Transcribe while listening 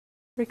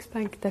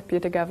Riksbank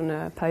Deputy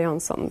Governor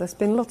Jansson, there's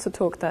been lots of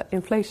talk that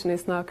inflation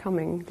is now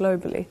coming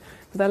globally,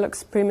 but that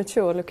looks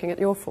premature looking at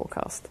your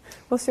forecast.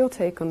 What's your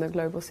take on the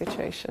global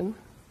situation?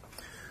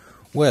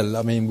 Well,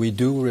 I mean, we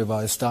do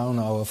revise down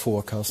our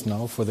forecast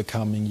now for the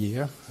coming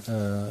year,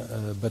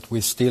 but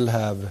we still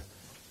have,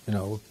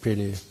 a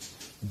pretty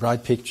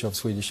bright picture of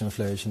Swedish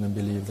inflation and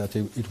believe that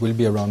it will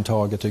be around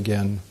target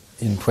again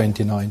in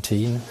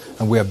 2019,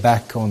 and we are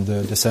back on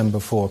the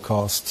December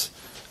forecast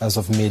as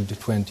of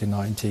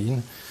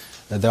mid-2019.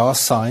 There are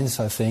signs,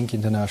 I think,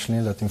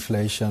 internationally that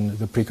inflation,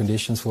 the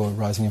preconditions for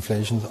rising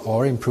inflation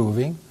are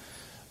improving,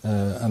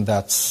 and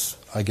that's,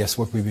 I guess,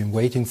 what we've been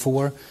waiting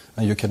for.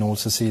 And you can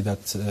also see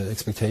that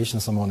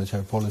expectations on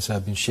monetary policy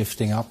have been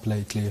shifting up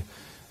lately,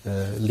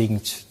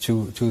 linked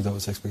to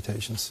those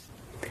expectations.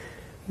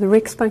 The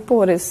Riksbank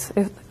board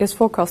is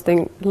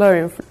forecasting lower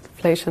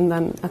inflation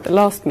than at the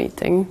last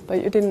meeting,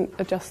 but you didn't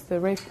adjust the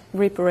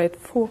repo rate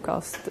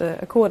forecast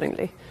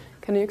accordingly.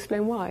 Can you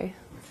explain why?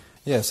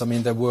 Yes, I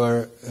mean, there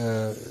were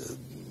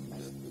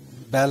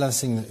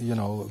balancing,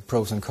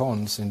 pros and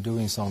cons in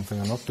doing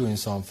something or not doing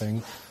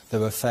something.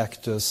 There were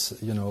factors,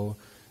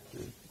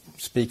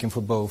 speaking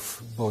for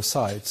both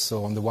sides.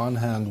 So on the one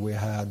hand, we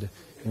had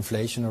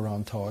inflation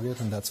around target,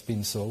 and that's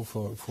been so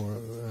for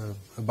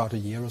about a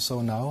year or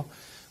so now.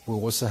 We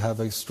also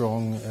have a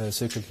strong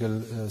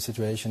cyclical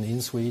situation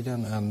in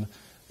Sweden, and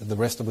the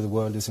rest of the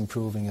world is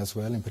improving as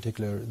well, in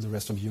particular the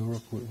rest of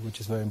Europe, which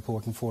is very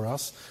important for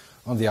us.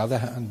 On the other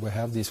hand, we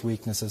have these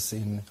weaknesses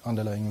in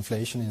underlying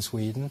inflation in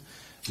Sweden,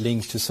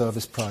 linked to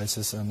service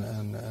prices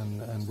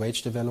and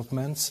wage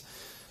developments.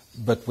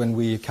 But when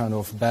we kind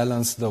of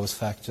balance those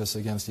factors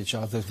against each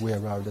other, we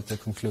arrived at the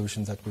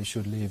conclusion that we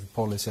should leave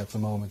policy at the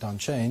moment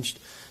unchanged.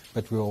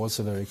 But we're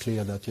also very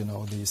clear that,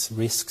 these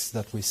risks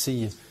that we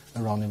see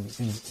around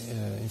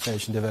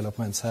inflation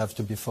developments have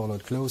to be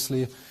followed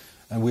closely,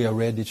 and we are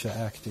ready to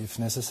act if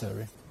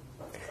necessary.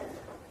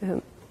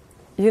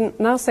 You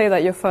now say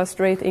that your first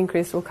rate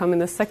increase will come in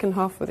the second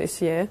half of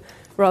this year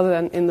rather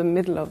than in the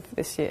middle of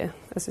this year,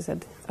 as you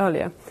said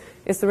earlier.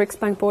 Is the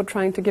Riksbank board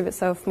trying to give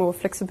itself more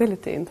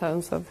flexibility in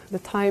terms of the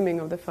timing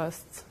of the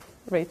first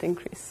rate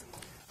increase?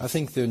 I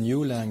think the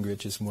new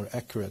language is more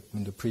accurate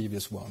than the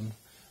previous one.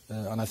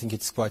 And I think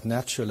it's quite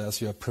natural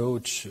as you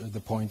approach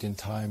the point in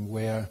time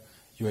where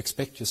you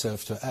expect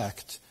yourself to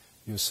act,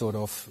 you sort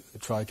of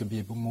try to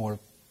be more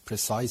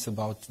precise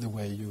about the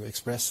way you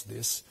express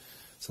this.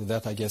 So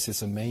that, I guess,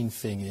 is a main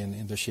thing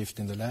in the shift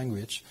in the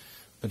language.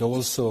 But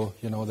also,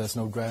 there's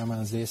no drama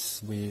in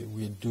this.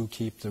 We do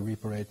keep the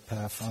repo rate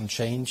path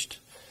unchanged.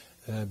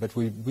 But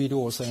we do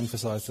also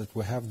emphasize that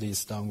we have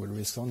these downward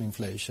risks on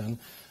inflation.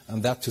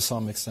 And that, to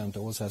some extent,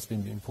 also has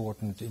been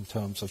important in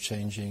terms of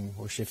changing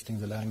or shifting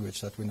the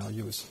language that we now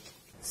use.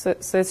 So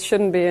it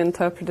shouldn't be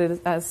interpreted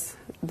as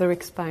the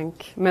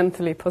Riksbank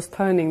mentally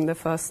postponing the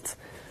first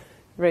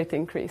rate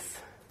increase?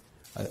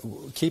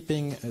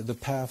 Keeping the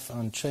path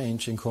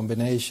unchanged in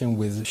combination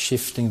with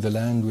shifting the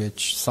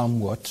language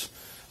somewhat,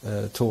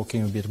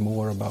 talking a bit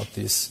more about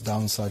these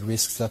downside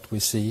risks that we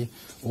see,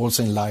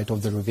 also in light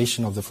of the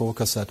revision of the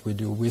forecast that we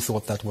do, we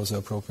thought that was the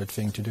appropriate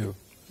thing to do.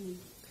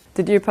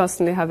 Did you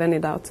personally have any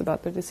doubts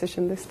about the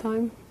decision this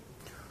time?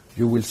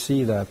 You will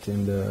see that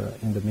in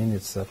the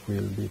minutes that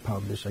will be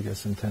published, I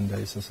guess, in 10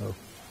 days or so.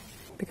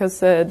 Because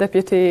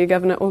Deputy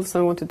Governor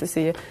Olsson wanted to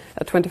see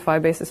a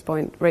 25 basis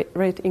point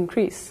rate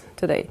increase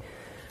today.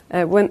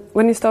 When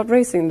you start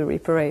raising the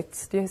repo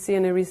rate, do you see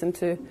any reason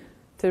to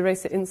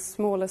raise it in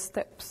smaller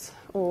steps,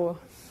 or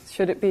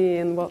should it be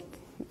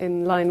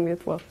in line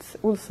with what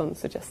Olsson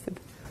suggested?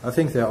 I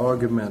think there are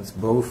arguments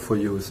both for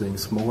using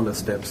smaller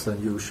steps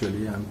than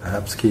usually and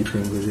perhaps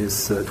keeping with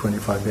this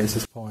 25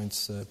 basis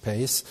points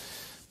pace.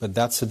 But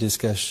that's a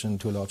discussion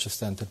to a large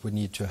extent that we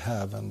need to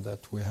have and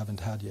that we haven't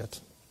had yet.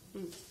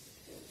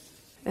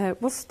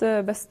 What's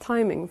the best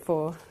timing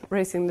for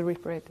raising the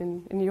repo rate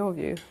in your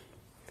view?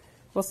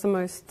 What's the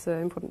most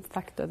important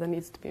factor that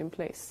needs to be in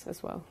place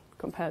as well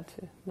compared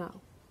to now?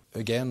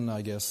 Again,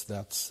 I guess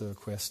that's a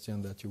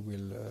question that you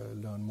will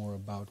learn more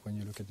about when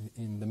you look at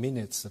in the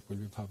minutes that will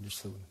be published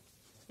soon.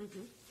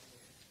 Mm-hmm.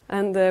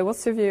 And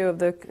what's your view of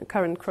the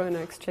current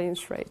krona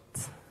exchange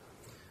rate?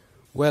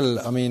 Well,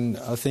 I mean,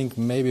 I think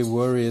maybe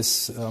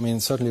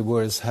certainly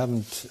worries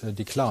haven't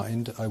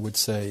declined, I would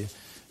say,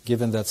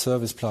 given that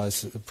service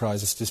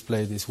prices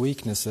display these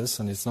weaknesses,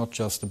 and it's not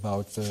just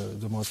about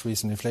the most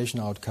recent inflation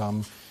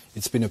outcome.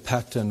 It's been a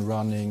pattern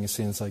running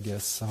since, I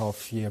guess,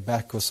 half year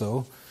back or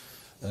so.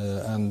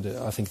 And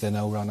I think they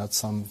now run at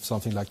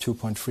something like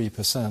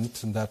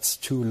 2.3%, and that's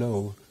too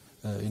low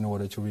in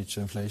order to reach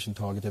the inflation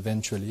target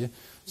eventually.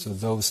 So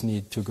those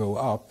need to go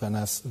up, and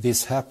as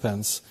this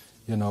happens,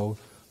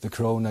 the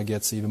krona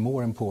gets even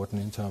more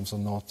important in terms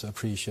of not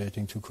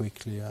appreciating too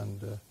quickly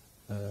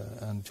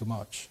and too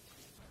much.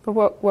 But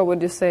what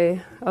would you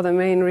say are the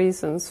main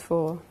reasons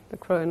for the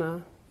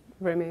krona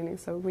remaining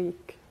so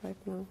weak right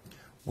now?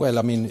 Well,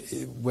 I mean,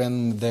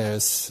 when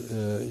there's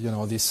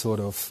this sort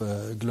of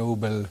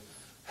global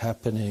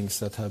happenings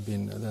that have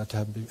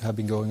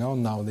been going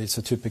on now. It's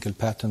a typical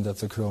pattern that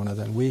the krona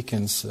then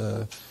weakens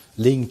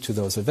linked to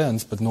those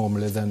events, but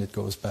normally then it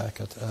goes back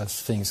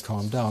as things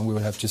calm down. We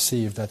will have to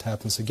see if that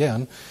happens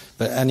again.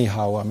 But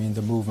anyhow, I mean,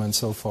 the movement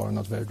so far are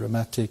not very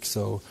dramatic,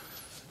 so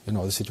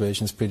the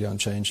situation is pretty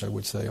unchanged, I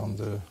would say, on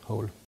the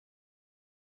whole.